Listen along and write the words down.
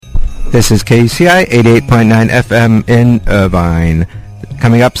This is KUCI 88.9 FM in Irvine.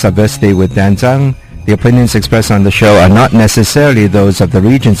 Coming up, Subversity with Dan Zhang. The opinions expressed on the show are not necessarily those of the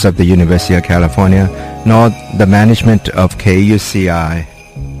Regents of the University of California, nor the management of KUCI.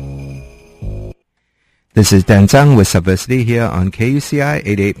 This is Dan Zhang with Subversity here on KUCI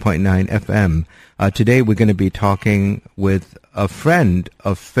 88.9 FM. Today we're going to be talking with a friend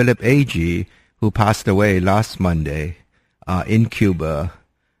of Philip Agee, who passed away last Monday in Cuba,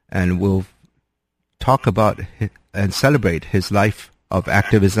 and we'll talk about and celebrate his life of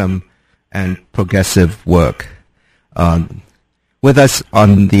activism and progressive work. With us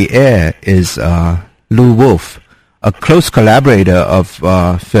on the air is Lew Wolff, a close collaborator of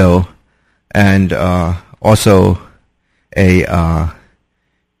Phil, and also a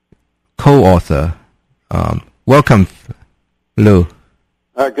co-author. Welcome, Lew.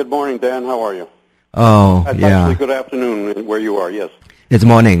 Good morning, Dan. How are you? Oh, That's yeah. actually good afternoon where you are, yes. It's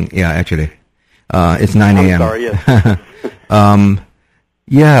morning, yeah, actually. It's 9 a.m. I'm sorry, yes.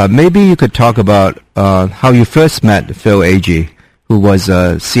 Yeah, maybe you could talk about how you first met Phil Agee, who was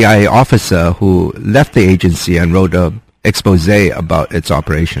a CIA officer who left the agency and wrote an expose about its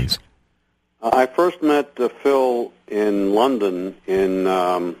operations. I first met Phil in London in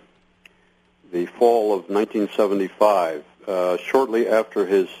the fall of 1975, shortly after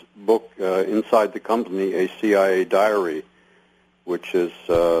his book, Inside the Company, A CIA Diary, which is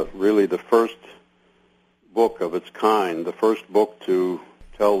really the first book of its kind, the first book to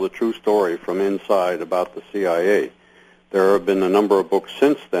tell the true story from inside about the CIA. There have been a number of books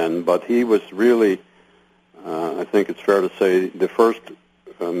since then, but he was really, I think it's fair to say, the first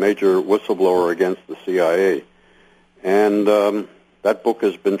major whistleblower against the CIA. And that book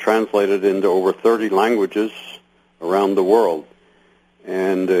has been translated into over 30 languages around the world.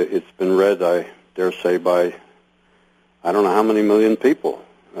 And it's been read, I dare say, by I don't know how many million people,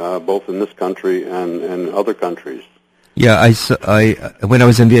 both in this country and other countries. Yeah, when I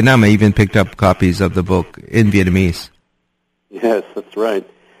was in Vietnam, I even picked up copies of the book in Vietnamese. Yes, that's right.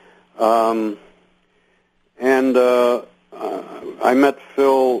 I met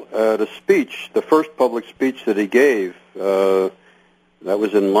Phil at a speech, the first public speech that he gave. That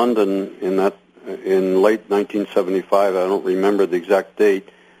was in London in late 1975. I don't remember the exact date.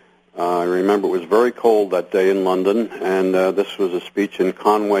 I remember it was very cold that day in London, and this was a speech in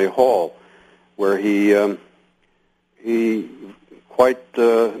Conway Hall, where the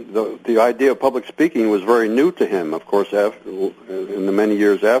idea of public speaking was very new to him. Of course, in the many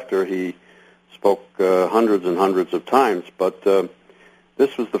years after, he spoke hundreds and hundreds of times, but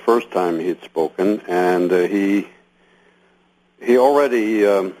this was the first time he had spoken, and he already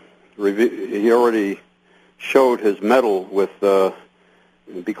showed his mettle with.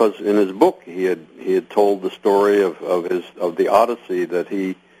 Because in his book he had told the story of the odyssey that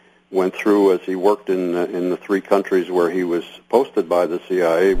he went through as he worked in the three countries where he was posted by the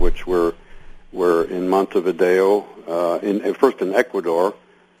CIA, which were in Montevideo, first in Ecuador,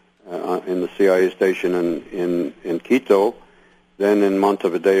 in the CIA station in Quito, then in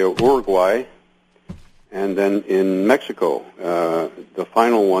Montevideo, Uruguay, and then in Mexico. The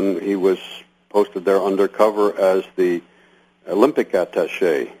final one, he was posted there undercover as the Olympic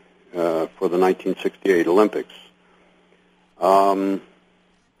attaché for the 1968 Olympics.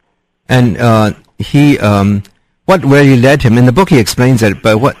 What really led him, in the book he explains it,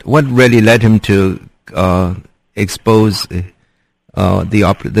 but what really led him to expose the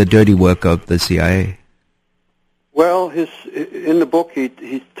dirty work of the CIA? Well, in the book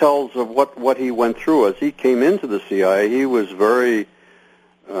he tells of what he went through. As he came into the CIA, he was very,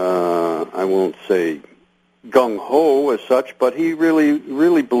 I won't say gung-ho as such, but he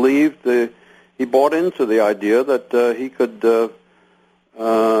really believed, he bought into the idea that he could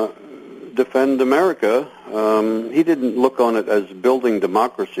defend America. He didn't look on it as building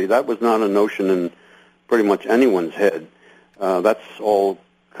democracy. That was not a notion in pretty much anyone's head. That's all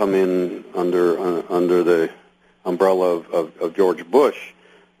come in under the umbrella of George Bush,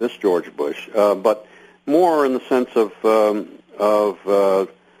 this George Bush, but more in the sense of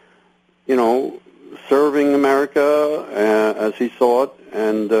serving America as he saw it,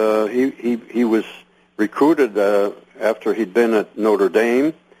 and he was recruited after he'd been at Notre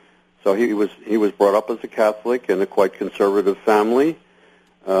Dame, so he was brought up as a Catholic in a quite conservative family,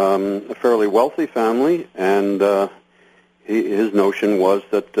 a fairly wealthy family, and his notion was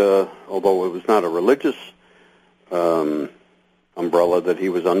that although it was not a religious umbrella that he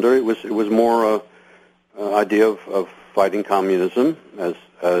was under, it was more idea of fighting communism as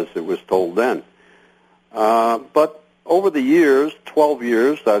it was told then. But over the years, 12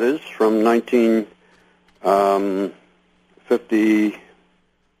 years, that is, from 1957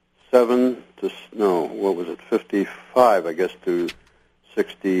 55, I guess, to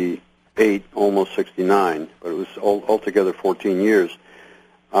 68, almost 69, but it was altogether 14 years.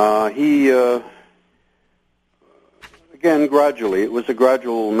 He, again, gradually, it was a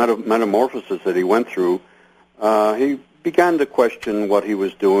gradual metamorphosis that he went through. He began to question what he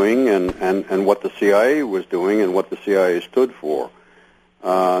was doing and what the CIA was doing and what the CIA stood for.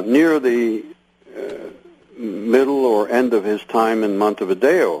 Near the middle or end of his time in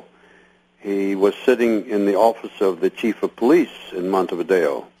Montevideo, he was sitting in the office of the chief of police in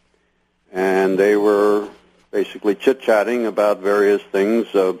Montevideo, and they were basically chit-chatting about various things,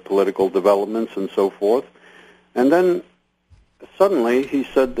 political developments and so forth. And then suddenly he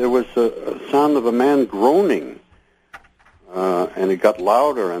said there was a sound of a man groaning, and it got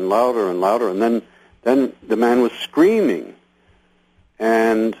louder and louder and louder, and then the man was screaming,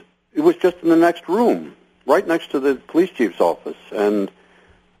 and it was just in the next room, right next to the police chief's office. And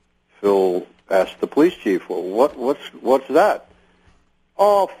Phil asked the police chief, "Well, what's that?"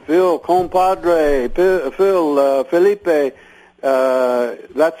 "Oh, Phil, compadre, Phil, Felipe,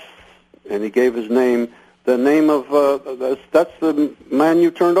 that's," and he gave his name. The name of that's the man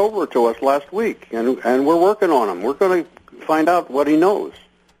you turned over to us last week, and we're working on him. We're going to find out what he knows.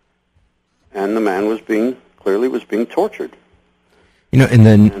 And the man was being tortured. You know,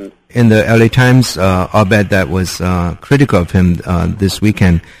 in the LA Times op-ed that was critical of him this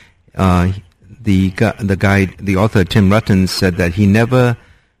weekend, the author Tim Rutten said that he never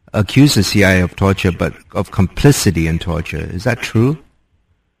accused the CIA of torture, but of complicity in torture. Is that true?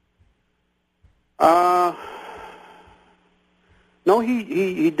 No,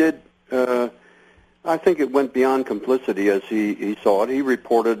 he did. I think it went beyond complicity as he saw it. He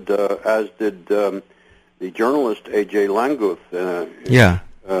reported, as did the journalist A.J. Languth,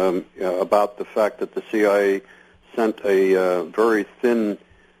 about the fact that the CIA sent a very thin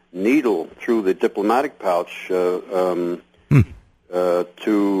needle through the diplomatic pouch that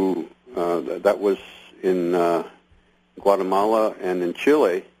was in Guatemala and in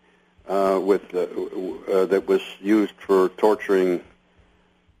Chile, that was used for torturing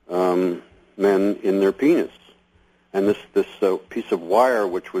men in their penis. And this piece of wire,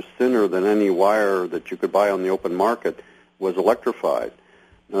 which was thinner than any wire that you could buy on the open market, was electrified.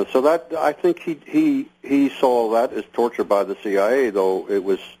 So that, I think he saw that as torture by the CIA, though it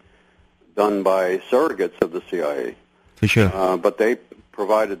was done by surrogates of the CIA. For sure. But they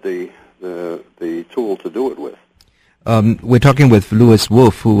provided the tool to do it with. We're talking with Louis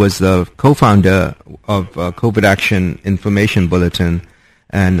Wolff, who was the co-founder of COVID Action Information Bulletin,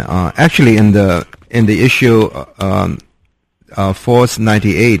 and actually in the issue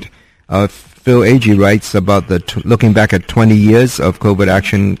 498, Phil Agee writes about looking back at 20 years of COVID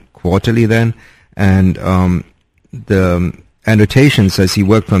Action Quarterly then, and the annotation says he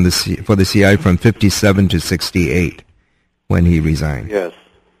worked for the CIA from 57 to 68 when he resigned. Yes.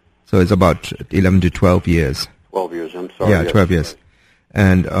 So it's about 11 to 12 years. 12 years, I'm sorry. Yeah, 12 years.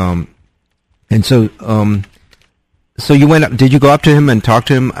 And so you went up, did you go up to him and talk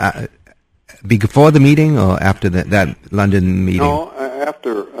to him before the meeting or after that London meeting? No,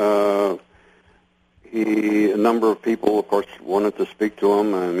 after. A number of people, of course, wanted to speak to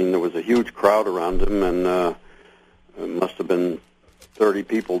him. I mean, there was a huge crowd around him, and it must have been 30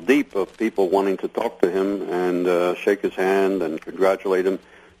 people deep of people wanting to talk to him and shake his hand and congratulate him.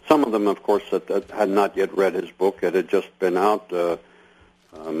 Some of them, of course, that had not yet read his book. It had just been out a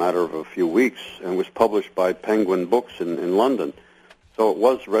matter of a few weeks and was published by Penguin Books in London. So it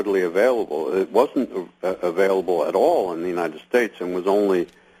was readily available. It wasn't available at all in the United States and was only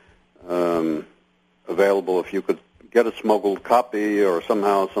available if you could get a smuggled copy or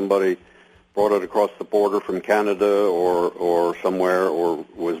somehow somebody brought it across the border from Canada or somewhere or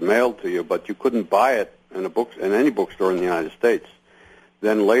was mailed to you, but you couldn't buy it in any bookstore in the United States.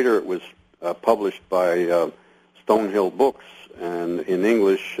 Then later it was published by Stonehill Books, and in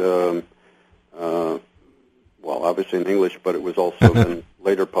English, obviously in English, but it was also then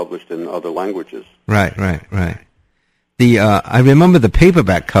later published in other languages. Right. I remember the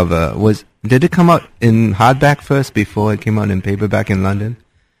paperback cover did it come out in hardback first before it came out in paperback in London?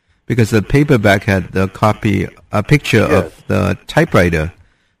 Because the paperback had a picture of the typewriter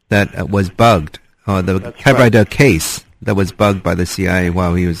that was bugged, or the typewriter case that was bugged by the CIA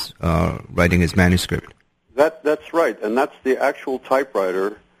while he was writing his manuscript. That's right, and that's the actual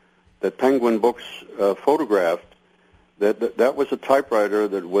typewriter that Penguin Books photographed. That was a typewriter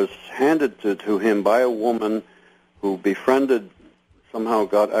that was handed to him by a woman who somehow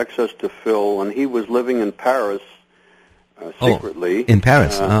got access to Phil, and he was living in Paris secretly. In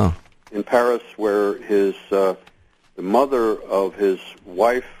Paris, In Paris, where the mother of his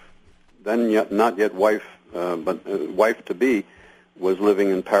wife not yet wife, but wife to be, was living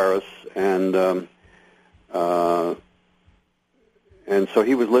in Paris, and so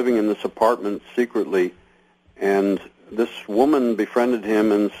he was living in this apartment secretly, and this woman befriended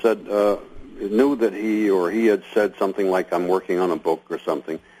him and said, knew that he had said something like, "I'm working on a book" or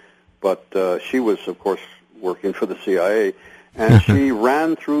something, but she was, of course, working for the CIA, and she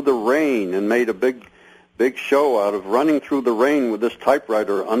ran through the rain and made a big show out of running through the rain with this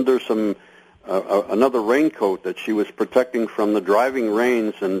typewriter under some another raincoat that she was protecting from the driving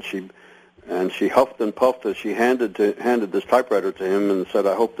rains, and she huffed and puffed as she handed this typewriter to him and said,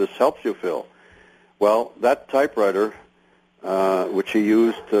 "I hope this helps you, Phil." Well, that typewriter, which he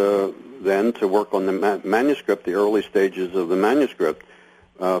used then to work on the manuscript, the early stages of the manuscript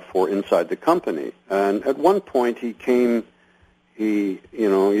for Inside the Company. And at one point he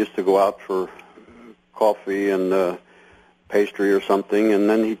used to go out for coffee and pastry or something, and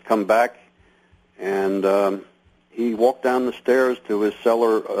then he'd come back, and he walked down the stairs to his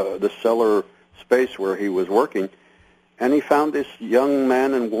cellar space where he was working, and he found this young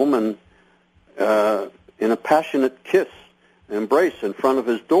man and woman in a passionate kiss, embrace in front of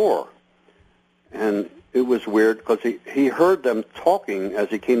his door. And it was weird because he heard them talking as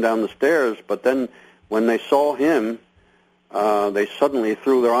he came down the stairs, but then when they saw him, they suddenly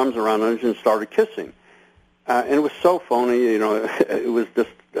threw their arms around him and started kissing. And it was so phony, it was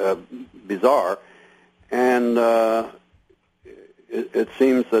just bizarre. And it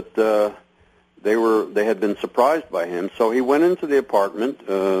seems that they had been surprised by him. So he went into the apartment.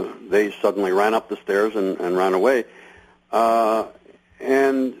 They suddenly ran up the stairs and ran away.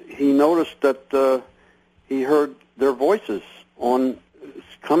 And he noticed that he heard their voices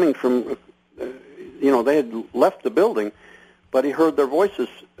coming from, they had left the building, but he heard their voices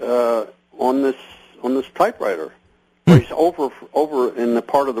on this typewriter. He's over in the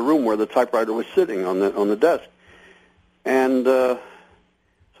part of the room where the typewriter was sitting on the desk, and so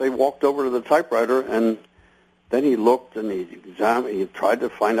he walked over to the typewriter, and then he looked and he tried to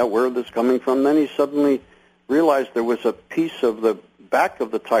find out where this was coming from. Then he suddenly realized there was a piece of the back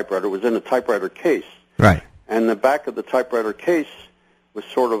of the typewriter was in a typewriter case, right? And the back of the typewriter case was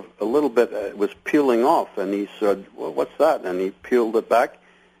sort of a little bit was peeling off, and he said, "Well, what's that?" And he peeled it back,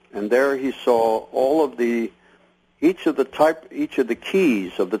 and there he saw all of each of the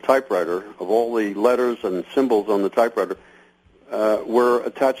keys of the typewriter, of all the letters and symbols on the typewriter, were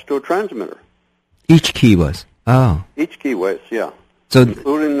attached to a transmitter. Each key was? Oh. Each key was, yeah. So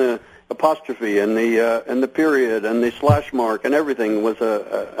including the apostrophe and the period and the slash mark and everything was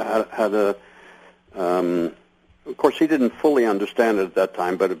had a. Of course, he didn't fully understand it at that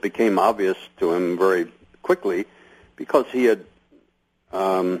time, but it became obvious to him very quickly because he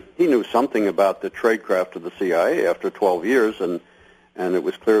knew something about the tradecraft of the CIA after 12 years, and it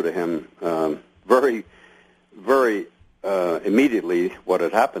was clear to him very, very immediately what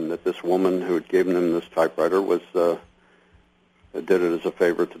had happened, that this woman who had given him this typewriter did it as a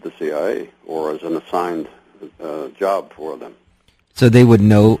favor to the CIA or as an assigned job for them. So they would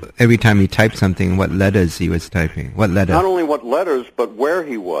know every time he typed something what letters he was typing. What letter? Not only what letters, but where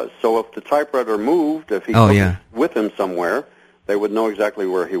he was. So if the typewriter moved, if he took it with him somewhere, they would know exactly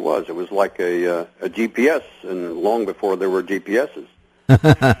where he was. It was like a GPS, and long before there were GPSs.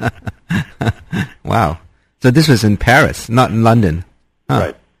 Wow. So this was in Paris, not in London.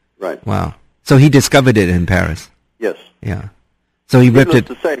 Huh. Right. Wow. So he discovered it in Paris. Yes. Yeah. So he ripped it.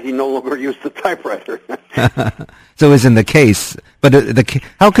 To say he no longer used the typewriter. So it was in the case, but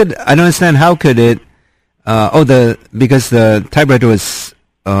how could I don't understand? How could it? Because the typewriter was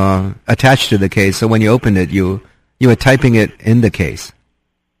attached to the case. So when you opened it, you were typing it in the case.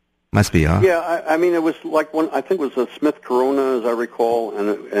 Must be, huh? Yeah, I mean, it was like one. I think it was a Smith Corona, as I recall,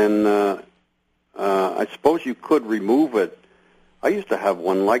 and I suppose you could remove it. I used to have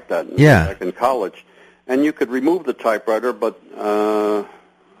one like that back in college. And you could remove the typewriter, but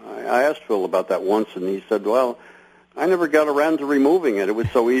I asked Phil about that once, and he said, well, I never got around to removing it. It was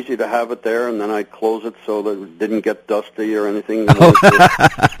so easy to have it there, and then I'd close it so that it didn't get dusty or anything.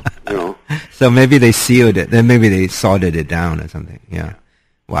 So maybe they sealed it. Then maybe they soldered it down or something. Yeah.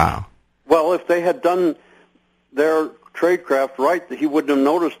 Wow. Well, if they had done their tradecraft right, he wouldn't have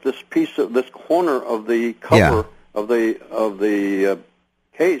noticed this corner of the cover of the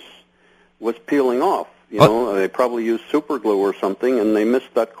case was peeling off. They probably used super glue or something, and they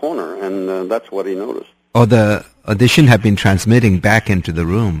missed that corner, and that's what he noticed. Or they shouldn't have been transmitting back into the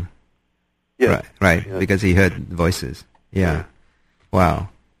room. Yeah. Right, yes. Because he heard voices. Yeah. Wow.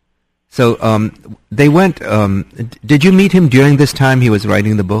 So they went, did you meet him during this time he was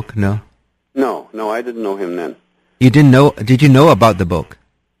writing the book? No? No, I didn't know him then. You didn't know, did you know about the book?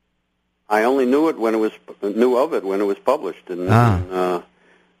 I only knew of it when it was published in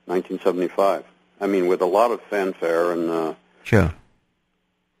 1975. I mean, with a lot of fanfare and. Sure.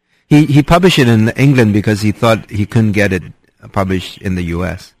 He published it in England because he thought he couldn't get it published in the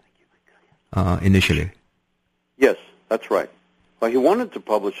U.S. Initially. Yes, that's right. Well, he wanted to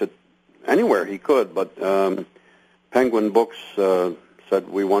publish it anywhere he could, but Penguin Books said,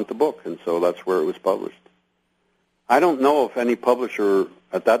 we want the book, and so that's where it was published. I don't know if any publisher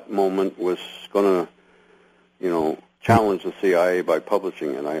at that moment was going to, challenge the CIA by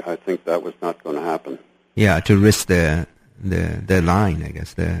publishing it. I think that was not going to happen. Yeah, to risk their line, I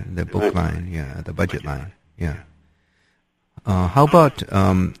guess, their book line, the budget line, How about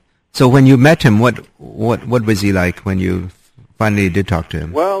so when you met him, what was he like when you finally did talk to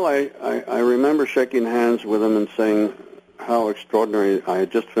him? Well, I remember shaking hands with him and saying how extraordinary. I had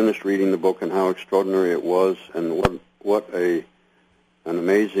just finished reading the book and how extraordinary it was, and what an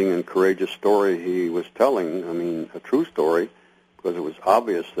amazing and courageous story he was telling. I mean, a true story, because it was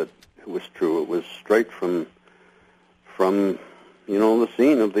obvious that it was true. It was straight from the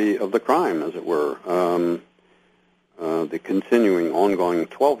scene of the crime, as it were, the continuing, ongoing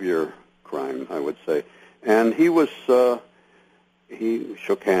 12-year crime, I would say. And he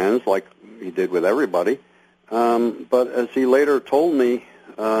shook hands like he did with everybody. But as he later told me,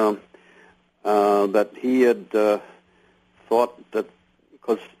 that he had thought that,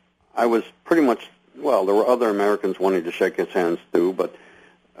 because I was pretty much, well, there were other Americans wanting to shake his hands too, but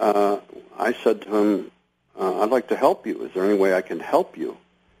I said to him, I'd like to help you. Is there any way I can help you?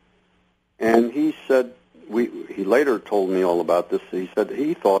 And he said, he later told me all about this. He said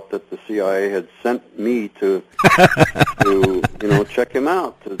he thought that the CIA had sent me to check him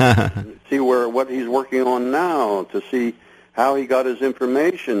out, to see what he's working on now, to see how he got his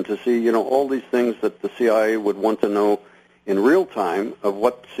information, to see, all these things that the CIA would want to know in real time of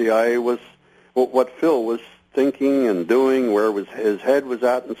what what Phil was thinking and doing, where his head was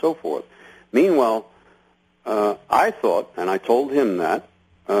at, and so forth. Meanwhile, I thought, and I told him that,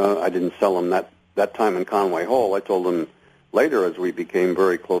 I didn't sell him that time in Conway Hall. I told him later, as we became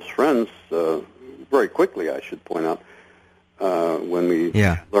very close friends, very quickly, I should point out, when we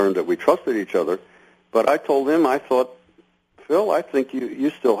learned that we trusted each other. But I told him, I thought, Phil, I think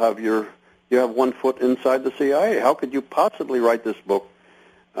you still have you have one foot inside the CIA. How could you possibly write this book?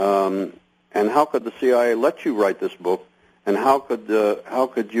 And how could the CIA let you write this book? And how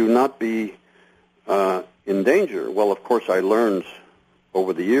could you not be in danger? Well, of course, I learned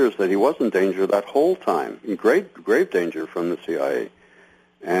over the years that he was in danger that whole time, in grave danger from the CIA.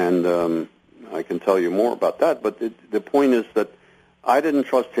 And I can tell you more about that. But the point is that I didn't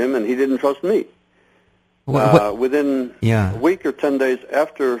trust him, and he didn't trust me. Within a week or 10 days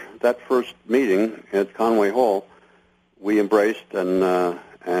after that first meeting at Conway Hall, we embraced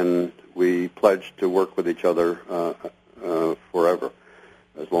and we pledged to work with each other forever,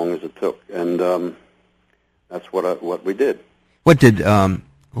 as long as it took. And that's what we did. What did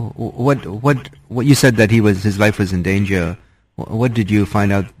what you said that his life was in danger? What did you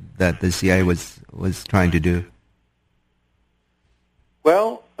find out that the CIA was trying to do?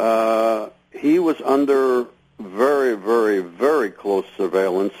 Well, he was under very, very, very close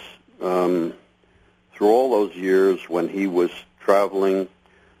surveillance through all those years when he was traveling,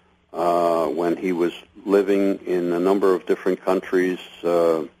 when he was living in a number of different countries,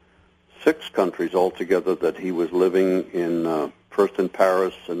 6 countries altogether that he was living in, first in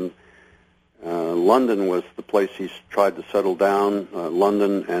Paris, and London was the place he tried to settle down,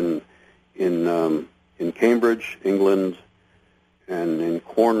 London, and in Cambridge, England, and in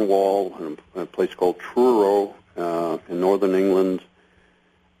Cornwall, a place called Truro in northern England.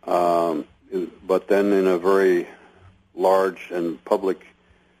 But then in a very large and public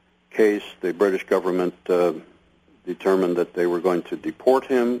case, the British government determined that they were going to deport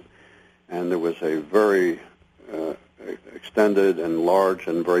him, and there was a very extended and large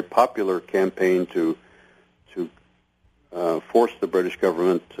and very popular campaign to force the British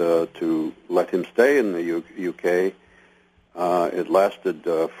government to let him stay in the UK. It lasted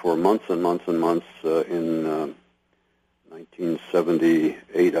for months and months and months in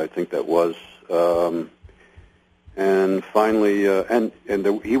 1978, I think that was. And finally,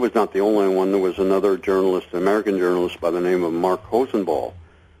 he was not the only one. There was another journalist, an American journalist by the name of Mark Hosenball,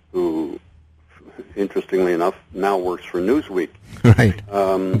 who, interestingly enough, now works for Newsweek. Right.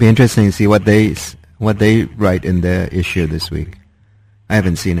 It'll be interesting to see what they write in their issue this week. I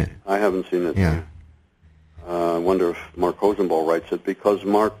haven't seen it. I haven't seen it. Yeah. I wonder if Mark Hosenball writes it, because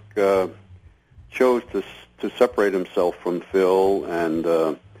Mark chose to separate himself from Phil, and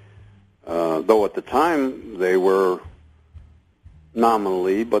though at the time they were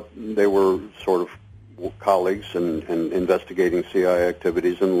nominally, but they were sort of colleagues and investigating CIA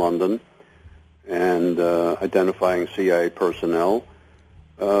activities in London and identifying CIA personnel.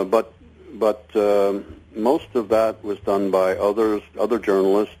 But most of that was done by other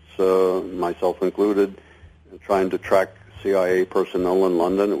journalists, myself included, trying to track CIA personnel in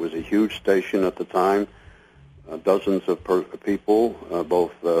London. It was a huge station at the time, dozens of people,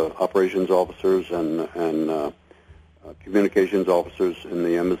 both operations officers and communications officers in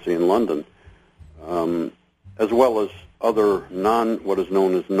the embassy in London, as well as other what is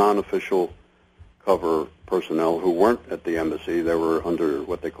known as non-official cover personnel who weren't at the embassy. They were under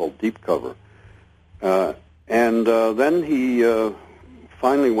what they call deep cover. And then he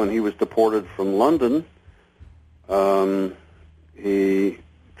finally, when he was deported from London, he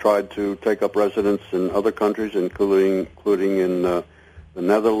tried to take up residence in other countries, including in the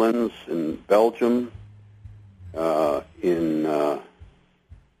Netherlands, in Belgium, in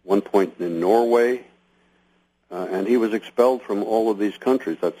one point in Norway, and he was expelled from all of these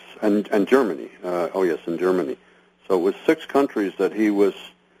countries. And Germany. In Germany. So it was 6 countries that he was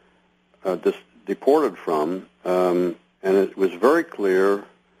deported from, and it was very clear,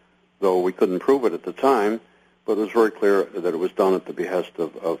 though we couldn't prove it at the time, but it was very clear that it was done at the behest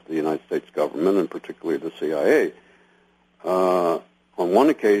of the United States government, and particularly the CIA. On one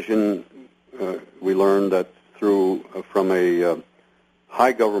occasion, we learned that from a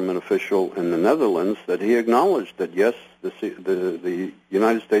high government official in the Netherlands that he acknowledged that, yes, the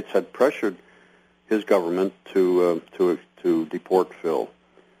United States had pressured his government to deport Phil,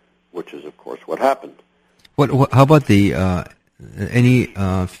 which is, of course, what happened. How about any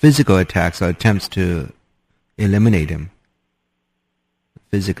physical attacks or attempts to eliminate him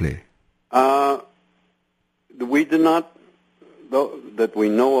physically? We did not, that we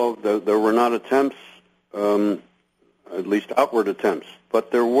know of, there were not attempts, at least outward attempts.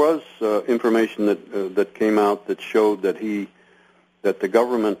 But there was information that came out that showed that the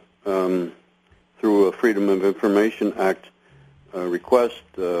government, through a Freedom of Information Act request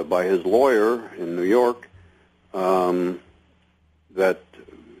by his lawyer in New York, that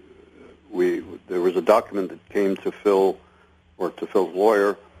there was a document that came to Phil, or to Phil's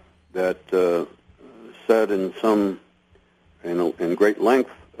lawyer, that said in great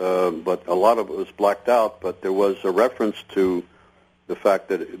length, but a lot of it was blacked out, but there was a reference to the fact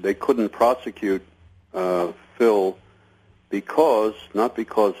that they couldn't prosecute Phil not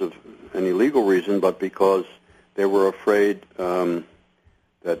because of any legal reason, but because they were afraid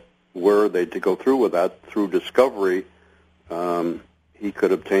that were they to go through with that, through discovery, he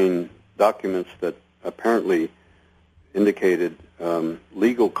could obtain documents that apparently indicated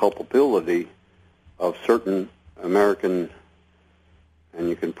legal culpability of certain American, and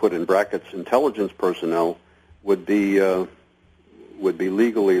you can put in brackets, intelligence personnel, would be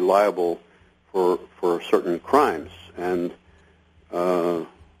legally liable for certain crimes. And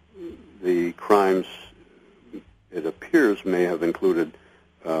the crimes, it appears, may have included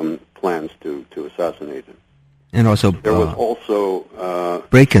plans to assassinate him. And also, there was also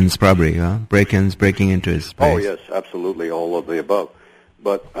break-ins, probably, break-ins, breaking into his place. Oh yes, absolutely, all of the above.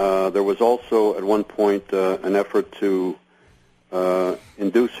 But there was also at one point an effort to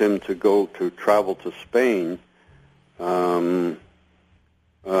induce him to travel to Spain, and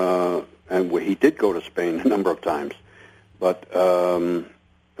he did go to Spain a number of times. But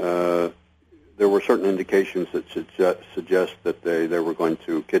there were certain indications that suggest that they were going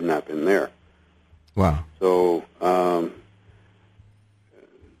to kidnap him there. Wow. So,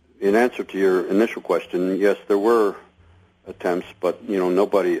 in answer to your initial question, yes, there were attempts, but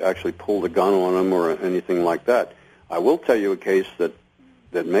nobody actually pulled a gun on him or anything like that. I will tell you a case that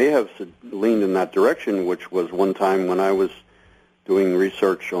may have leaned in that direction, which was one time when I was doing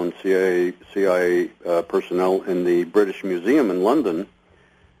research on CIA personnel in the British Museum in London,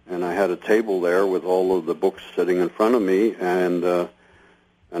 and I had a table there with all of the books sitting in front of me, and an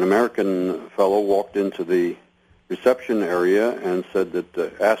American fellow walked into the reception area and said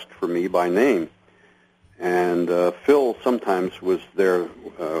that asked for me by name. And Phil sometimes was there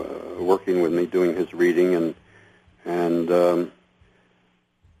working with me, doing his reading, and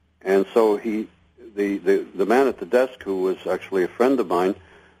so the man at the desk, who was actually a friend of mine,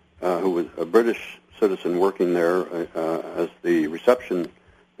 who was a British citizen working there as the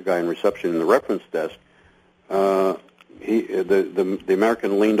guy in reception in the reference desk, the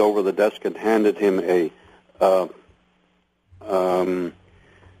American leaned over the desk and handed him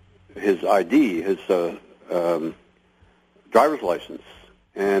his ID, his driver's license.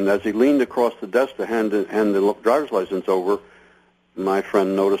 And as he leaned across the desk to hand the driver's license over, my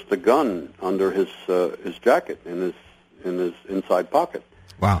friend noticed a gun under his jacket, in in his inside pocket.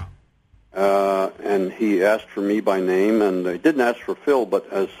 Wow. And he asked for me by name, and he didn't ask for Phil,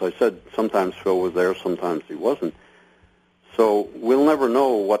 but as I said, sometimes Phil was there, sometimes he wasn't. So we'll never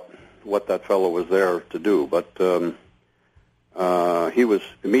know what that fellow was there to do, but he was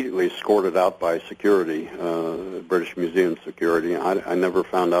immediately escorted out by security, British Museum security. I never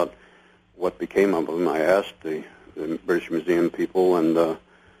found out what became of him. I asked the British Museum people, and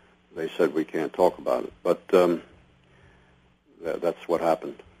they said we can't talk about it. But that's what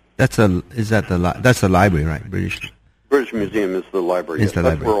happened. That's the library, right? British Museum is the library. Is the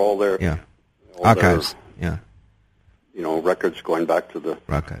that's library. Where all their archives. Records going back to the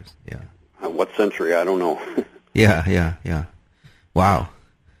archives. What century? I don't know. Yeah. Wow.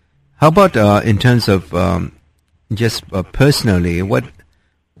 How about in terms of just personally? What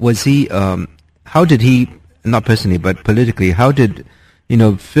was he? How did he? Not personally, but politically. How did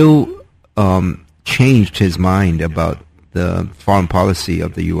Phil changed his mind about the foreign policy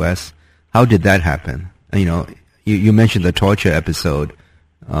of the U.S.? How did that happen? You mentioned the torture episode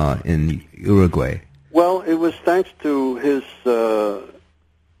in Uruguay. Well, it was thanks to his,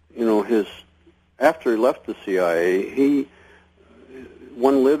 after he left the CIA,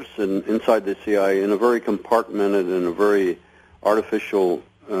 one lives inside the CIA in a very compartmented and a very artificial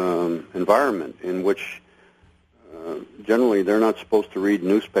environment in which generally they're not supposed to read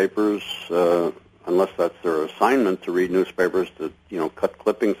newspapers unless that's their assignment to read newspapers to cut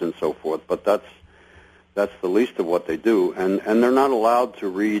clippings and so forth. But that's the least of what they do, and they're not allowed to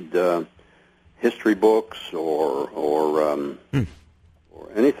read history books or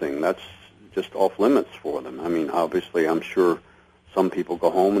anything. That's just off limits for them. I mean, obviously, I'm sure some people go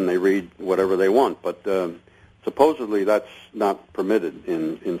home and they read whatever they want, but supposedly that's not permitted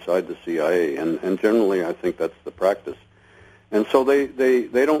inside the CIA, and generally I think that's the practice. And so they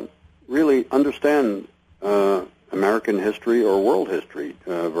don't really understand American history or world history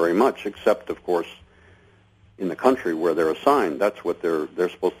very much, except, of course, in the country where they're assigned. That's what they're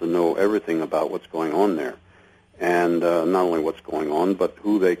supposed to know everything about what's going on there. And not only what's going on, but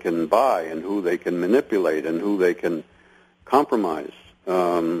who they can buy and who they can manipulate and who they can compromise,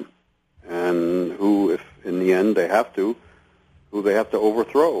 and who, if in the end they have to, who they have to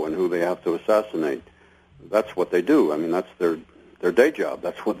overthrow and who they have to assassinate. That's what they do. I mean, that's their day job.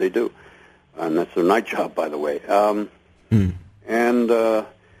 That's what they do. And that's their night job, by the way. And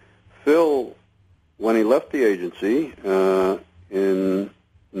Phil, when he left the agency in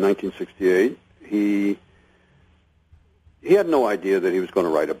 1968, he had no idea that he was going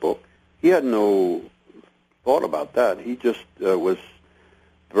to write a book. He had no thought about that. He just was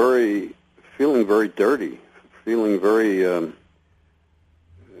feeling very dirty, feeling very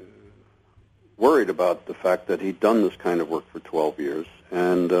worried about the fact that he'd done this kind of work for 12 years.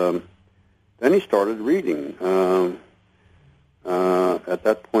 And then he started reading. At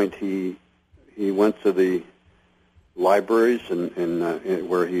that point, he went to the libraries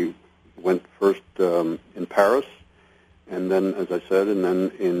where he went first in Paris, and then, as I said, and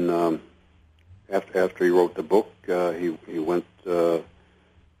then in after he wrote the book, he went. I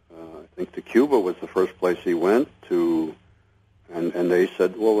think to Cuba was the first place he went to, and they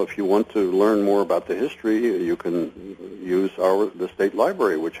said, well, if you want to learn more about the history, you can use the state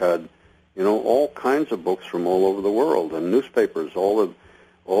library, which had, all kinds of books from all over the world and newspapers, all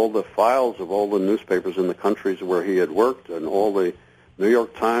the files of all the newspapers in the countries where he had worked, and all the New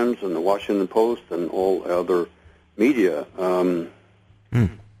York Times and the Washington Post and all other media from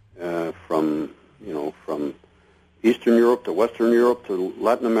Eastern Europe to Western Europe to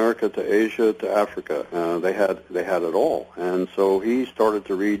Latin America to Asia to Africa. They had it all, and so he started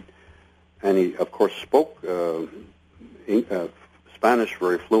to read, and he of course spoke Spanish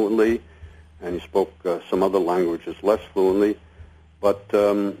very fluently, and he spoke some other languages less fluently, but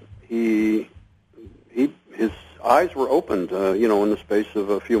his eyes were opened, in the space of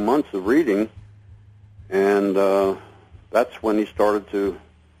a few months of reading, and that's when he started to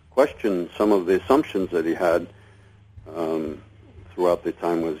question some of the assumptions that he had throughout the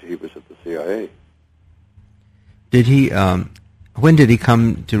time he was at the CIA. Did he? When did he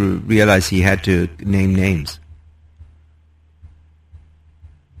come to realize he had to name names?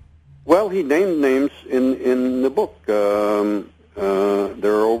 Well, he named names in the book.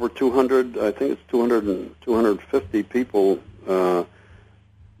 There are over 200, I think it's 250 people,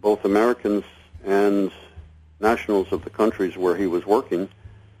 both Americans and nationals of the countries where he was working,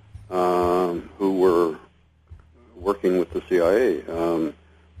 who were working with the CIA.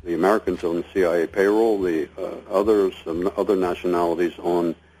 The Americans on the CIA payroll, the other nationalities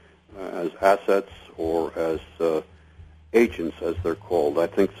on as assets or as agents, as they're called. I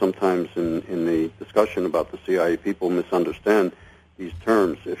think sometimes in the discussion about the CIA, people misunderstand these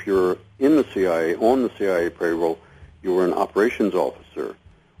terms. If you're in the CIA, on the CIA payroll, you were an operations officer,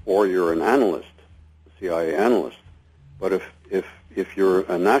 or you're an analyst, a CIA analyst. But if you're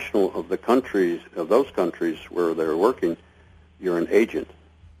a national of the countries, of those countries where they're working, you're an agent.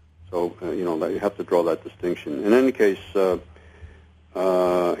 So, you have to draw that distinction. In any case,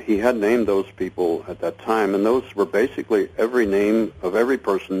 he had named those people at that time, and those were basically every name of every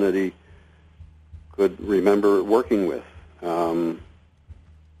person that he could remember working with. And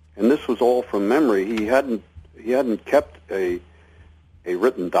this was all from memory. He hadn't kept a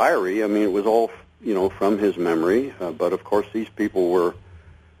written diary. I mean, it was all from his memory. But of course, these people were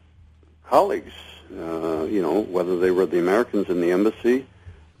colleagues. Whether they were the Americans in the embassy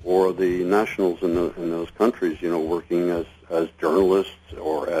or the nationals in those countries, working as journalists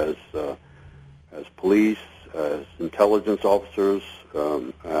or as police, as intelligence officers,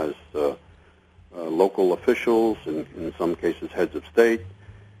 as local officials, in some cases heads of state,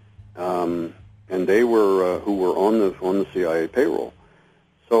 and they were who were on the CIA payroll.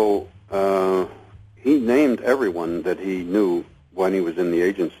 So he named everyone that he knew when he was in the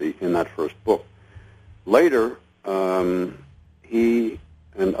agency in that first book. Later, he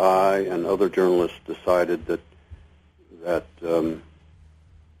and I and other journalists decided that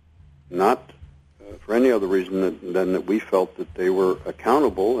not for any other reason than that we felt that they were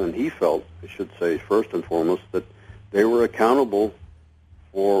accountable, and he felt, I should say, first and foremost, that they were accountable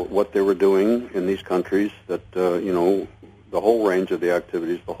for what they were doing in these countries, that, the whole range of the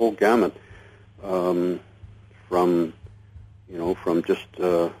activities, the whole gamut, from just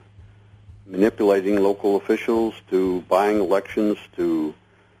manipulating local officials to buying elections to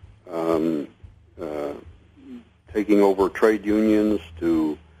taking over trade unions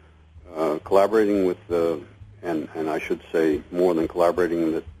to collaborating with, and I should say more than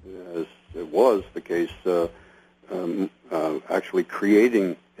collaborating, that as it was the case, actually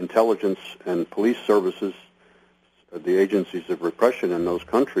creating intelligence and police services, the agencies of repression in those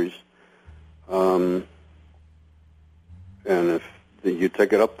countries. And if you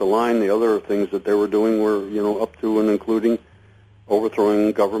take it up the line, the other things that they were doing were, up to and including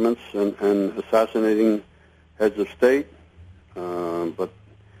overthrowing governments and assassinating heads of state. But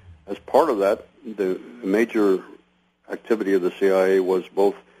as part of that, the major activity of the CIA was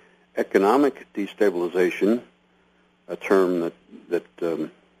both economic destabilization, a term that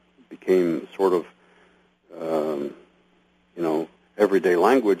became sort of, everyday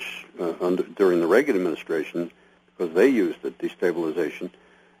language during the Reagan administration, because they used it, destabilization,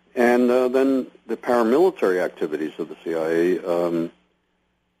 and then the paramilitary activities of the CIA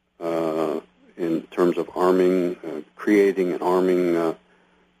in terms of arming, creating and arming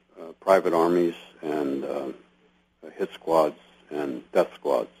private armies and hit squads and death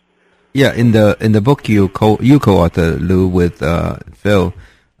squads. Yeah, in the book you co-author, Lou, with Phil,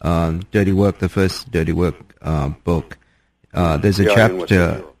 Dirty Work, the first Dirty Work book. There's a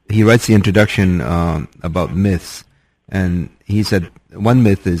chapter. He writes the introduction about myths, and he said one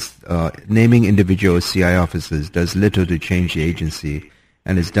myth is naming individual CIA officers does little to change the agency,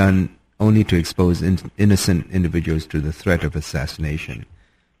 and is done only to expose innocent individuals to the threat of assassination.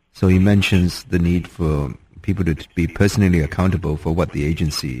 So he mentions the need for people to be personally accountable for what they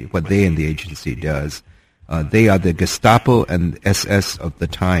and the agency does. They are the Gestapo and SS of the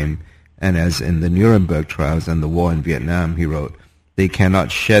time, and as in the Nuremberg trials and the war in Vietnam, he wrote, they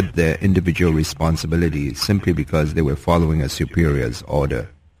cannot shed their individual responsibility simply because they were following a superior's order.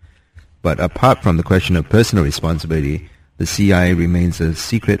 But apart from the question of personal responsibility, the CIA remains a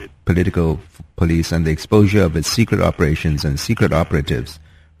secret political police, and the exposure of its secret operations and secret operatives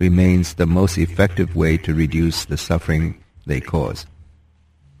remains the most effective way to reduce the suffering they cause.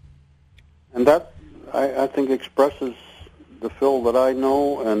 And that, I think, expresses the Phil that I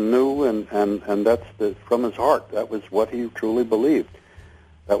know and knew, and that's from his heart. That was what he truly believed.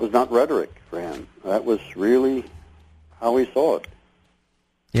 That was not rhetoric for him. That was really how he saw it.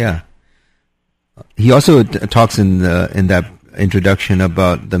 Yeah. He also talks in that introduction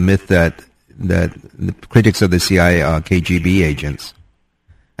about the myth that the critics of the CIA are KGB agents.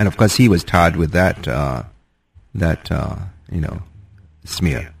 And of course, he was tarred with that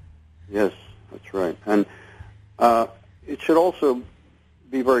smear. Yes, that's right. And it should also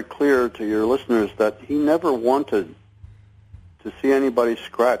be very clear to your listeners that he never wanted to see anybody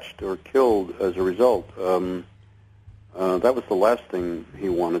scratched or killed as a result. That was the last thing he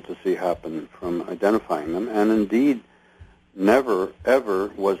wanted to see happen from identifying them. And indeed, never, ever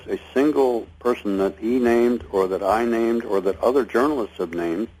was a single person that he named or that I named or that other journalists have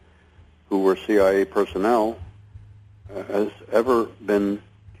named who were CIA personnel has ever been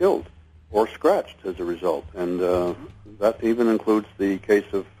killed or scratched as a result. And that even includes the case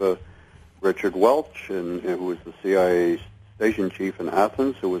of Richard Welch, who was the CIA station chief in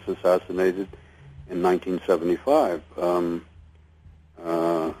Athens, who was assassinated in 1975.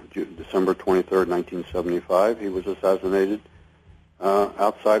 December 23rd, 1975, he was assassinated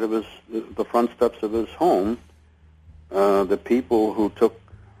outside of the front steps of his home. The people who took,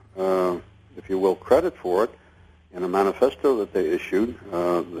 if you will, credit for it in a manifesto that they issued,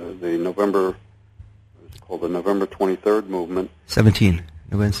 the November 23rd movement. November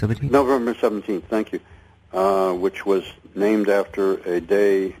 17th? November 17th, thank you, which was named after a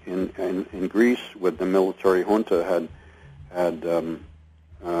day in Greece when the military junta had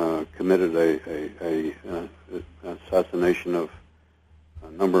committed a assassination of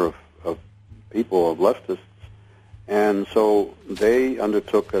a number of people, of leftists. And so they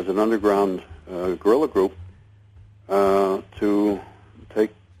undertook, as an underground guerrilla group, to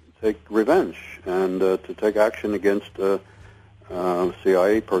take revenge and to take action against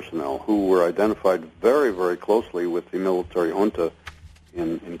CIA personnel who were identified very, very closely with the military junta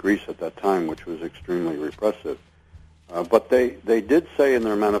in Greece at that time, which was extremely repressive. But they did say in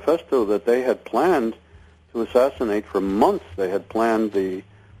their manifesto that they had planned to assassinate for months. They had planned the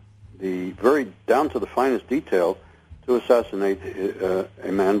very down to the finest detail to assassinate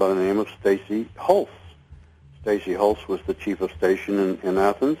a man by the name of Stacey Hulse. Stacey Hulse was the chief of station in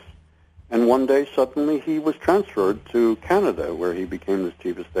Athens, and one day suddenly he was transferred to Canada, where he became the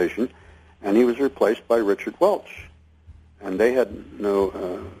chief of station, and he was replaced by Richard Welch. And they had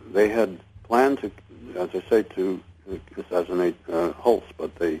planned to, as I say, to assassinate Hulse,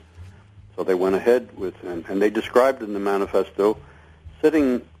 but they went ahead with, and they described in the manifesto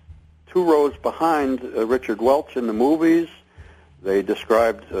sitting 2 rows behind Richard Welch in the movies. They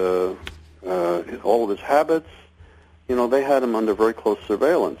described all of his habits. You know, they had him under very close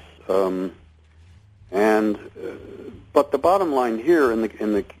surveillance. But the bottom line here in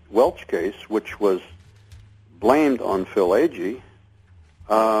the Welch case, which was blamed on Phil Agee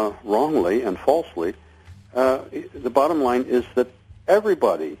wrongly and falsely, the bottom line is that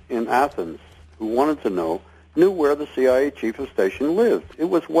everybody in Athens who wanted to know knew where the CIA chief of station lived. It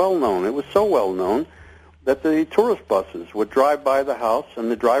was well known. It was so well known that the tourist buses would drive by the house, and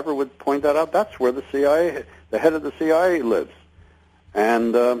the driver would point that out. That's where the head of the CIA lives.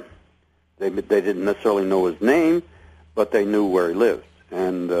 And they didn't necessarily know his name, but they knew where he lived.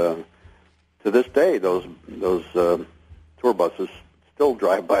 And to this day, those tour buses still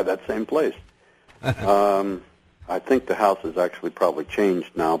drive by that same place. I think the house has actually probably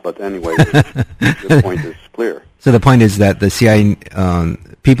changed now, but anyway, the point is clear. So the point is that the CIA,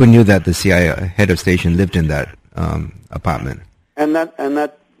 people knew that the CIA head of station lived in that apartment. And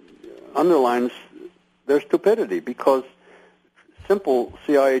that underlines their stupidity, because simple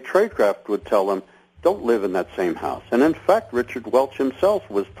CIA tradecraft would tell them, don't live in that same house. And in fact, Richard Welch himself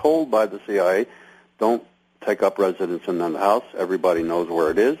was told by the CIA, don't take up residence in that house. Everybody knows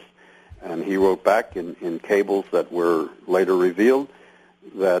where it is. And he wrote back in cables that were later revealed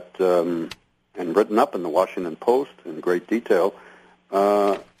that, and written up in the Washington Post in great detail,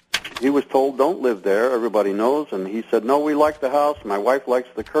 he was told, don't live there, everybody knows. And he said, no, we like the house, my wife likes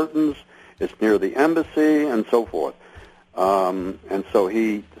the curtains, it's near the embassy, and so forth. And so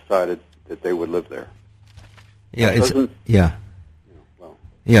he decided that they would live there. Yeah,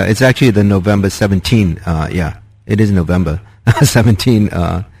 it's actually the November 17, it is November 17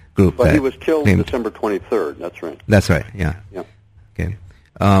 group. But he was killed December 23rd, that's right. That's right, yeah. Okay.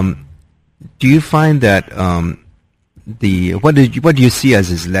 Do you find that what do you see as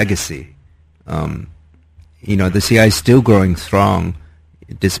his legacy? The CIA is still growing strong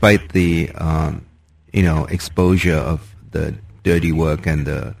despite the exposure of the dirty work and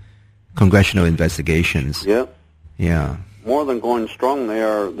the congressional investigations. Yeah. More than going strong, they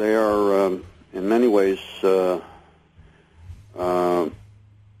are in many ways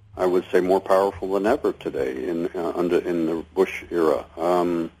I would say more powerful than ever today in the Bush era,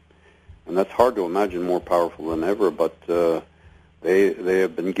 and that's hard to imagine more powerful than ever. But they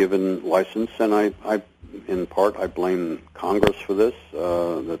have been given license, and I in part I blame Congress for this,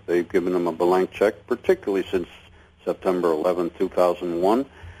 that they've given them a blank check, particularly since September 11, 2001, to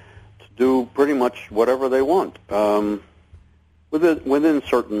do pretty much whatever they want within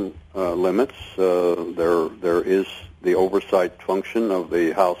certain limits. There is the oversight function of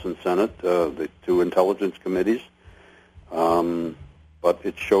the House and Senate, the 2 intelligence committees. But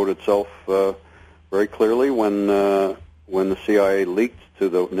it showed itself very clearly when the CIA leaked to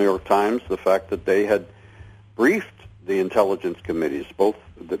the New York Times the fact that they had briefed the intelligence committees, both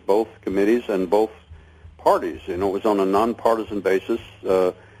committees and both parties. You know, it was on a nonpartisan basis.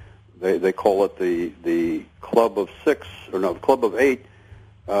 They call it the Club of Six, or no, the Club of Eight,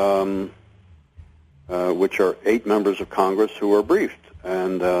 which are 8 members of Congress who are briefed,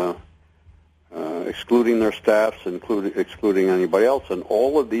 and excluding their staffs, excluding anybody else. And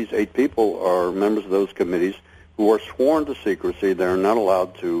all of these 8 people are members of those committees who are sworn to secrecy. They're not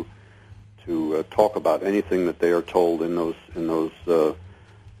allowed to talk about anything that they are told in those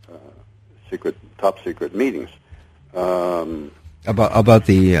top secret meetings. About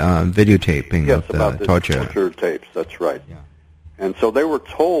the videotaping yes, of the about the torture tapes. That's right. Yeah. And so they were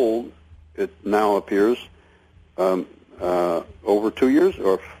told, it now appears, over 2 years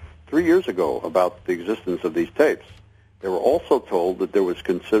or 3 years ago about the existence of these tapes. They were also told that there was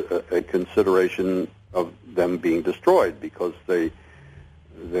a consideration of them being destroyed because it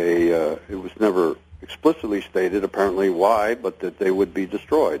was never explicitly stated apparently why, but that they would be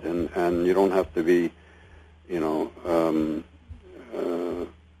destroyed. And you don't have to be,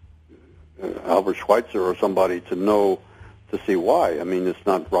 Albert Schweitzer or somebody to see why. I mean, it's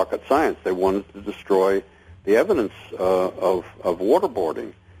not rocket science. They wanted to destroy the evidence of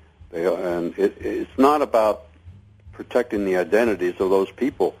waterboarding. It's not about protecting the identities of those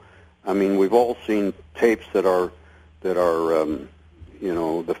people. I mean, we've all seen tapes that are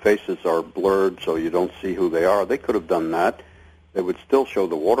the faces are blurred so you don't see who they are. They could have done that. They would still show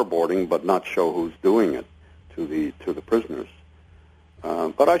the waterboarding, but not show who's doing it to the prisoners.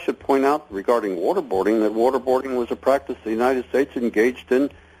 But I should point out regarding waterboarding that waterboarding was a practice the United States engaged in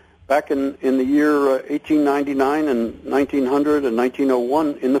back in the year 1899 and 1900 and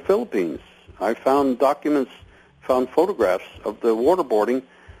 1901 in the Philippines. I found photographs of the waterboarding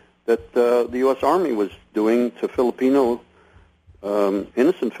that the U.S. Army was doing to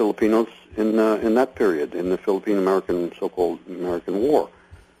innocent Filipinos in that period, in the Philippine-American, so-called American War.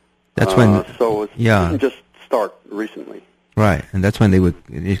 That's when... So it didn't just start recently. Right, and that's when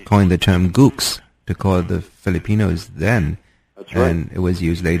they coined the term gooks to call the Filipinos then. That's right. And it was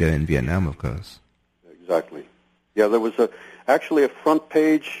used later in Vietnam, of course. Exactly. Yeah, there was actually a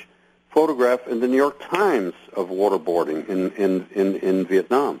front-page photograph in the New York Times of waterboarding in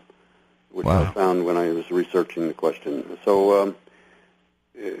Vietnam, which Wow. I found when I was researching the question. So,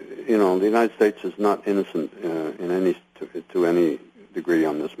 the United States is not innocent to any degree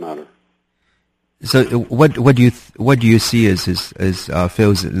on this matter. So, what do you see as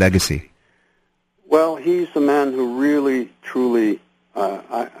Phil's legacy? Well, he's a man who really, truly,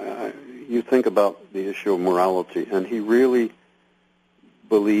 you think about the issue of morality, and he really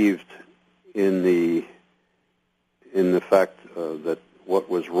believed in the fact that what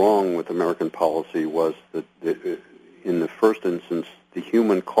was wrong with American policy was that, in the first instance, the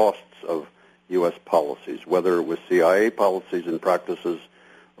human costs of U.S. policies, whether it was CIA policies and practices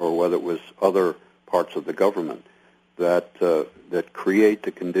or whether it was other parts of the government that create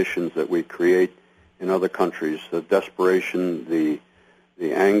the conditions that we create in other countries, the desperation, the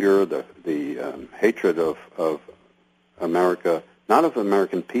anger, the hatred of America, not of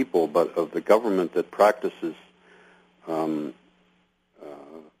American people, but of the government that practices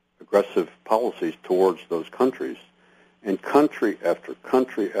aggressive policies towards those countries. And country after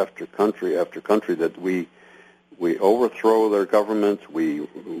country after country after country that we overthrow their governments, we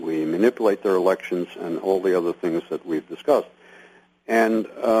manipulate their elections, and all the other things that we've discussed. And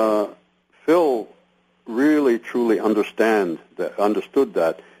Phil really, truly understood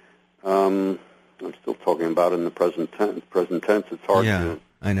that. I'm still talking about it in the present tense. It's hard to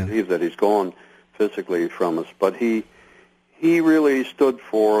believe that he's gone physically from us, but he really stood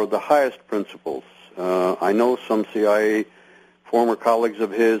for the highest principles. I know some CIA former colleagues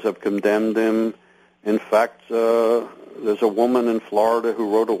of his have condemned him. In fact, there's a woman in Florida who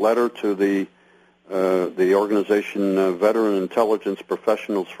wrote a letter to the organization Veteran Intelligence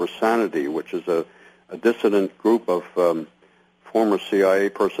Professionals for Sanity, which is a dissident group of former CIA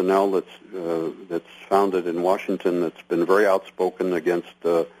personnel that's founded in Washington, that's been very outspoken against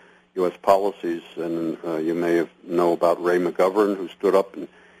U.S. policies. And you may know about Ray McGovern, who stood up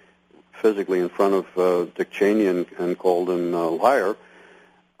physically in front of Dick Cheney and called him a liar.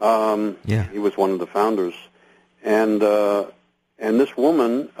 He was one of the founders. And this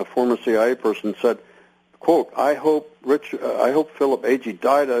woman, a former CIA person, said, quote, I hope Philip Agee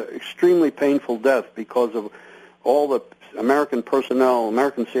died an extremely painful death because of all the American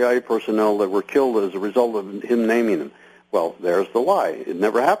CIA personnel that were killed as a result of him naming him. Well, there's the lie. It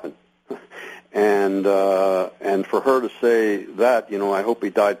never happened. And for her to say that, I hope he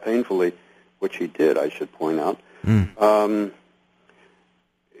died painfully, which he did, I should point out,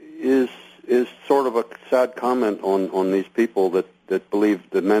 is sort of a sad comment on these people that believe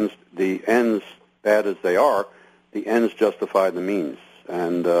the ends bad as they are, the ends justify the means.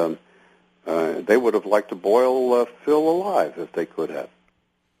 And they would have liked to boil Phil alive if they could have.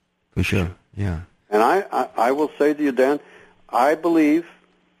 For sure, yeah. And I will say to you, Dan, I believe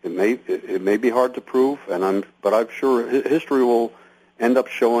it may be hard to prove, but I'm sure history will end up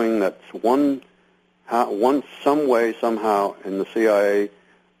showing that some way, somehow, in the CIA,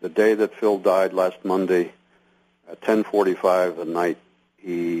 the day that Phil died last Monday at 10:45 at night,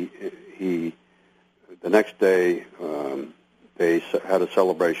 the next day they had a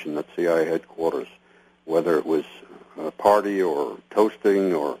celebration at CIA headquarters, whether it was a party or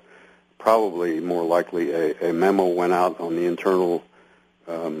toasting, or probably more likely a memo went out on the internal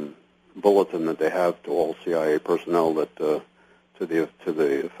bulletin that they have to all CIA personnel that to the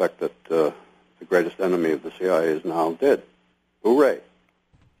effect that the greatest enemy of the CIA is now dead. Hooray!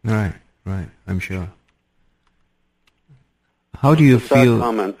 Right. I'm sure. How do you feel?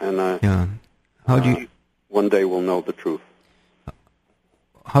 Comment, and yeah. How do you? One day we'll know the truth.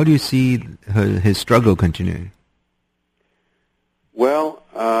 How do you see his struggle continuing? Well,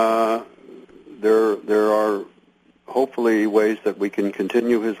 there are hopefully ways that we can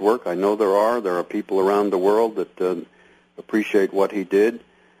continue his work. I know there are. There are people around the world that appreciate what he did,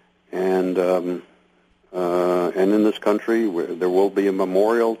 and in this country there will be a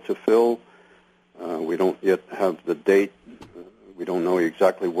memorial to Phil. We don't yet have the date. We don't know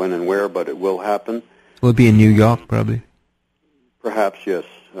exactly when and where, but it will happen. Will it be in New York, probably? Perhaps, yes.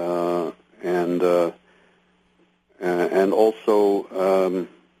 And also,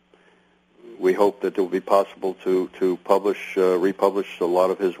 we hope that it will be possible to republish a lot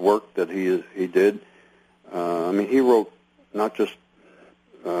of his work that he did. He wrote not just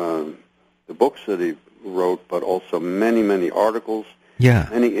the books that he wrote, but also many articles,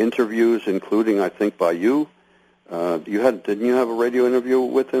 many interviews, including, I think, by you. Didn't you have a radio interview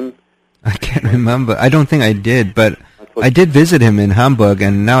with him? I can't remember. I don't think I did, but I did visit him in Hamburg,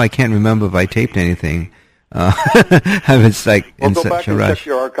 and now I can't remember if I taped anything. I was in such a rush. Check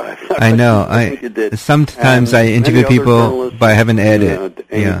your archive. I know. I think you did. Sometimes I interview people, but I haven't edited.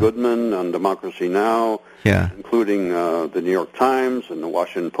 Amy Goodman on Democracy Now!, including the New York Times and the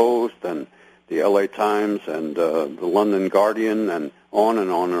Washington Post and the L.A. Times and the London Guardian, and on and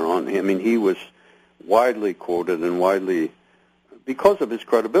on and on. He was widely quoted and widely, because of his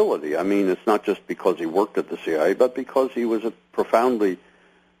credibility. It's not just because he worked at the CIA, but because he was a profoundly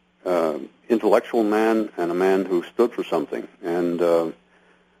intellectual man and a man who stood for something, and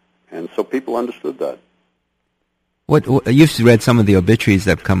so people understood that. What you've read some of the obituaries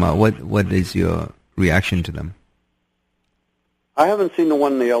that have come out. What is your reaction to them? I haven't seen the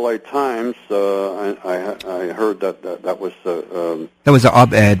one in the L.A. Times. I heard that was that was an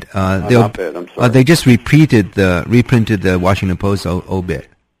op-ed. Op-ed. I'm sorry. They just reprinted the Washington Post obit.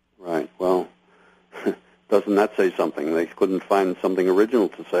 Right. Well, doesn't that say something? They couldn't find something original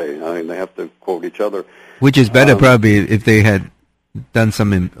to say. They have to quote each other. Which is better, probably. If they had done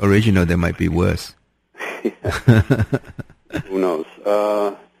something original, they might be worse. Who knows?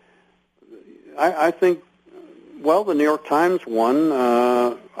 I think. Well, the New York Times one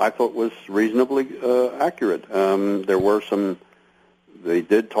I thought was reasonably accurate. There were they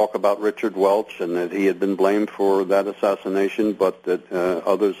did talk about Richard Welch and that he had been blamed for that assassination, but that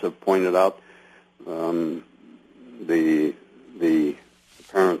others have pointed out the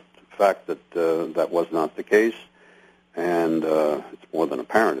apparent fact that that was not the case, and it's more than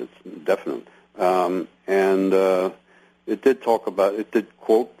apparent; it's definite. It did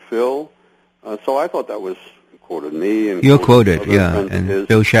quote Phil, so I thought that was. Quoted me and you're quoted, and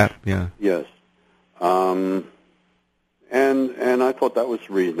Bill Schaap, yes, and I thought that was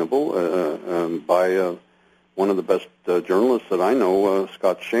reasonable by one of the best journalists that I know,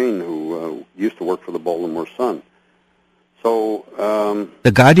 Scott Shane, who used to work for the Baltimore Sun. So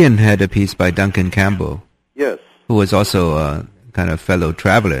the Guardian had a piece by Duncan Campbell, yes, who was also a kind of fellow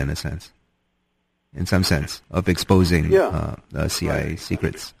traveler in some sense of exposing CIA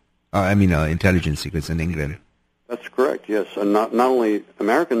secrets. Intelligence secrets in England. That's correct, yes. And not only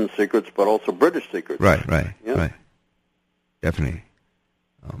American secrets, but also British secrets. Right. Definitely.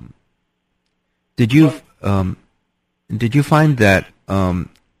 Did you find that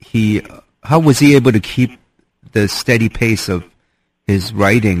how was he able to keep the steady pace of his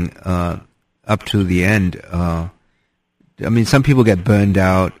writing up to the end? Some people get burned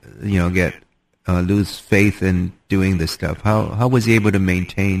out, lose faith in doing this stuff. How was he able to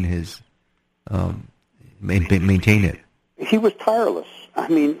maintain his maintain it? He was tireless. I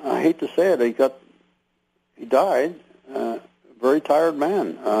hate to say it. He died very tired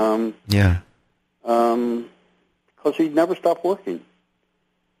man. Because he never stopped working,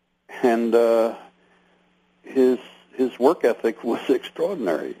 and his work ethic was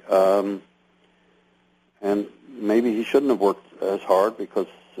extraordinary, and maybe he shouldn't have worked as hard because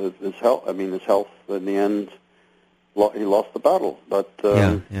of his health. I mean, his health in the end, he lost the battle. But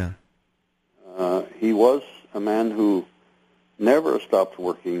he was a man who never stopped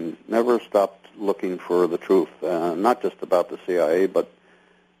working, never stopped looking for the truth, not just about the CIA, but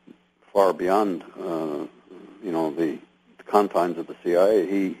far beyond, the confines of the CIA.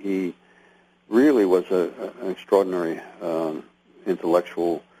 He really was an extraordinary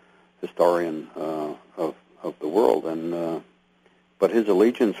intellectual historian of the world, and but his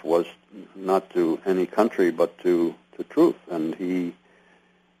allegiance was not to any country, but to truth, and he.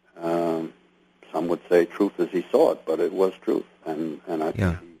 Some would say truth as he saw it, but it was truth, and I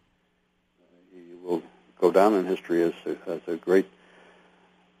think he will go down in history as a great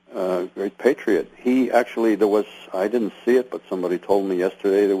patriot. He actually, I didn't see it, but somebody told me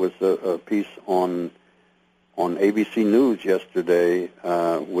yesterday there was a piece on ABC News yesterday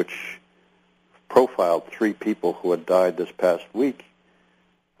which profiled 3 people who had died this past week.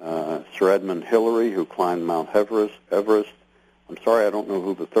 Sir Edmund Hillary, who climbed Mount Everest. I'm sorry, I don't know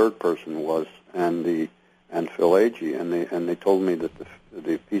who the third person was, and Phil Agee, and they told me that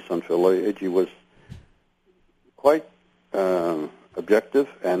the piece on Phil Agee was quite objective,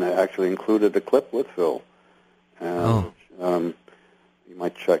 and it actually included a clip with Phil. Which, you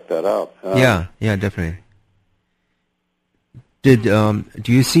might check that out. Yeah, definitely. Do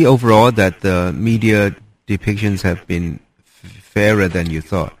you see overall that the media depictions have been fairer than you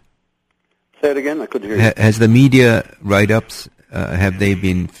thought? Say it again. I couldn't hear you. Has the media write-ups have they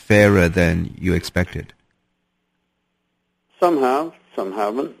been fairer than you expected? Some have, some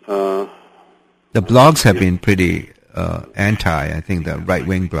haven't. The blogs have been pretty anti. I think the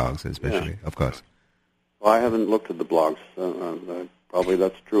right-wing blogs, especially, of course. Well, I haven't looked at the blogs. Probably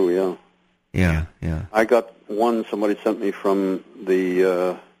that's true. Yeah. I got one somebody sent me from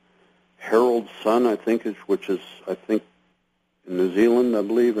the Herald Sun, which is in New Zealand, I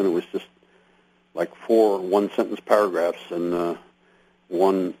believe, and it was just like 4 one-sentence paragraphs, and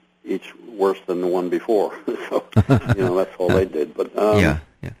one each worse than the one before. So, that's all they did. But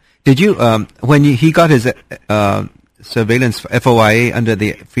Did you when he got his surveillance FOIA under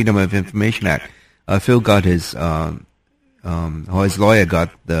the Freedom of Information Act? Phil got his or his lawyer got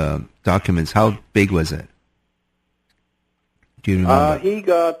the documents. How big was it? Do you remember? He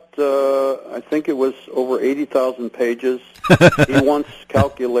got, I think it was over 80,000 pages. He once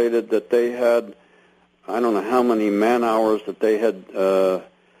calculated that they had, I don't know how many man-hours that they had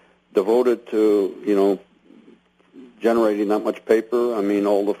devoted to, generating that much paper. I mean,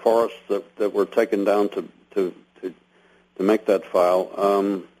 all the forests that were taken down to make that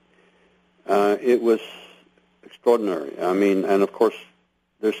file. It was extraordinary. I mean, and of course,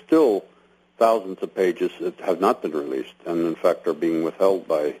 there's still thousands of pages that have not been released, and in fact are being withheld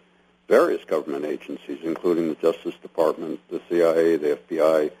by various government agencies, including the Justice Department, the CIA, the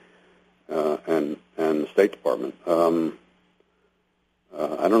FBI, and the State Department. I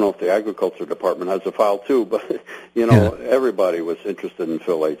don't know if the Agriculture Department has a file too, but everybody was interested in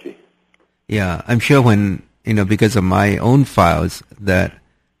Phil Agee. Yeah, I'm sure when because of my own files that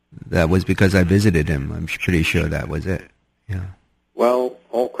was because I visited him. I'm pretty sure that was it. Yeah. Well,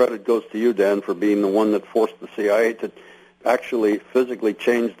 all credit goes to you, Dan, for being the one that forced the CIA to actually physically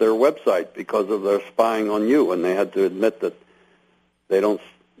change their website because of their spying on you, and they had to admit that they aren't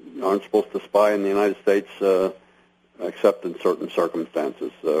supposed to spy in the United States except in certain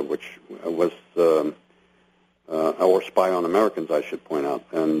circumstances, which was or spy on Americans, I should point out,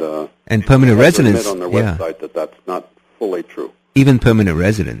 and permanent residence on their website that that's not fully true. Even permanent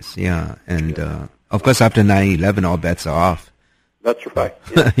residence, and of course after 9/11, all bets are off. That's right.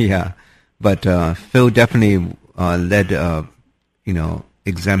 Yeah, but Phil definitely led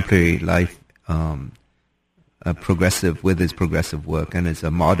exemplary life, progressive with his progressive work, and is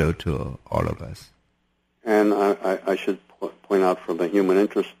a model to all of us. And I should point out from the human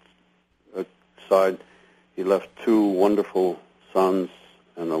interest side, he left 2 wonderful sons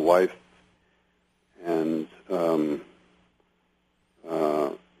and a wife, and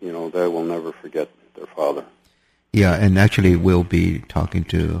they will never forget their father. Yeah, and actually we'll be talking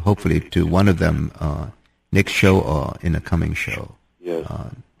hopefully to one of them next show or in a coming show. Yes.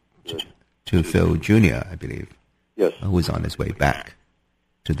 To Phil Jr., I believe. Yes. Who is on his way back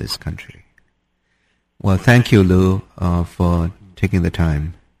to this country. Well, thank you, Lou, for taking the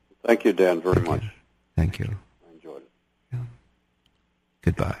time. Thank you, Dan, very much. Thank you. I enjoyed it. Yeah.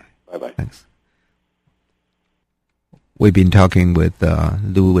 Goodbye. Bye-bye. Thanks. We've been talking with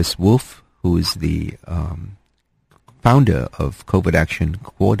Louis Wolff, who is the founder of COVID Action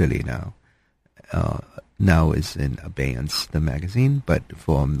Quarterly now. now is in abeyance, the magazine, but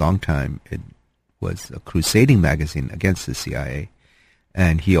for a long time it was a crusading magazine against the CIA.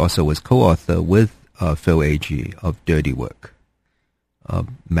 And he also was co-author with Phil Agee of Dirty Work, a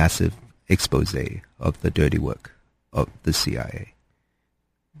massive expose of the dirty work of the CIA.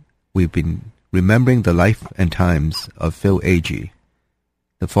 We've been remembering the life and times of Phil Agee,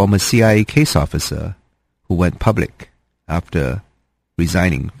 the former CIA case officer who went public after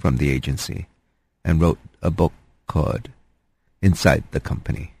resigning from the agency and wrote a book called Inside the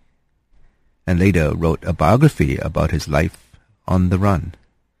Company, and later wrote a biography about his life on the run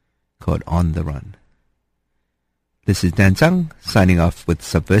called On the Run. This is Dan Zhang signing off with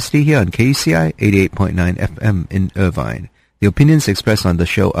Subversity here on KUCI 88.9 FM in Irvine. The opinions expressed on the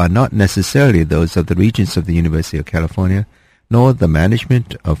show are not necessarily those of the Regents of the University of California, nor the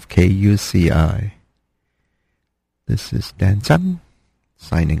management of KUCI. This is Dan Zhang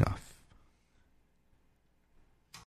signing off.